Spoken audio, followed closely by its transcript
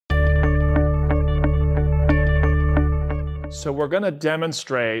So we're going to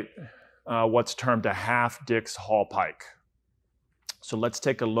demonstrate what's termed a half Dix-Hallpike. So let's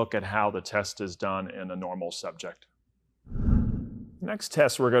take a look at how the test is done in a normal subject. Next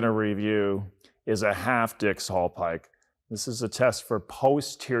test we're going to review is a half Dix-Hallpike. This is a test for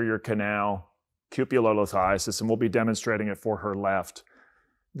posterior canal cupulolithiasis, and we'll be demonstrating it for her left.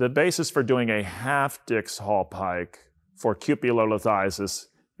 The basis for doing a half Dix-Hallpike for cupulolithiasis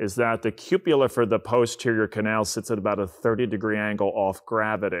is that the cupula for the posterior canal sits at about a 30-degree angle off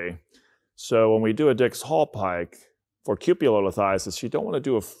gravity. So when we do a Dix-Hallpike for cupulolithiasis, you don't want to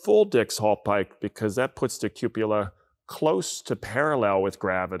do a full Dix-Hallpike because that puts the cupula close to parallel with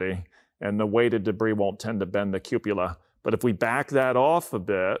gravity, and the weighted debris won't tend to bend the cupula. But if we back that off a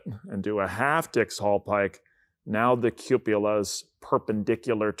bit and do a half Dix-Hallpike, now the cupula is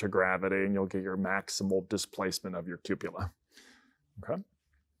perpendicular to gravity, and you'll get your maximal displacement of your cupula. Okay?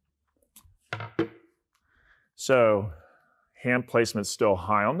 So, hand placement still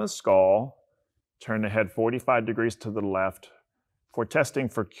high on the skull. Turn the head 45 degrees to the left. For testing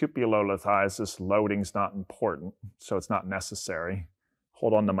for cupulolithiasis, loading's not important, so it's not necessary.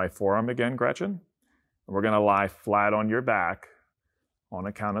 Hold on to my forearm again, Gretchen. And we're going to lie flat on your back on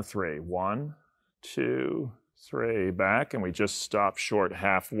a count of 3. 1, 2, 3, back, and we just stop short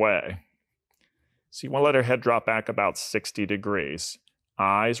halfway. So you want to let her head drop back about 60 degrees.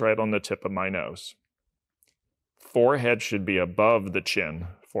 Eyes right on the tip of my nose. Forehead should be above the chin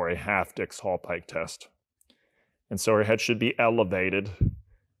for a half Dix-Hallpike test. And so her head should be elevated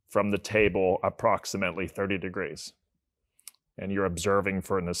from the table approximately 30 degrees. And you're observing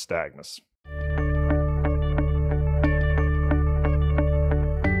for nystagmus.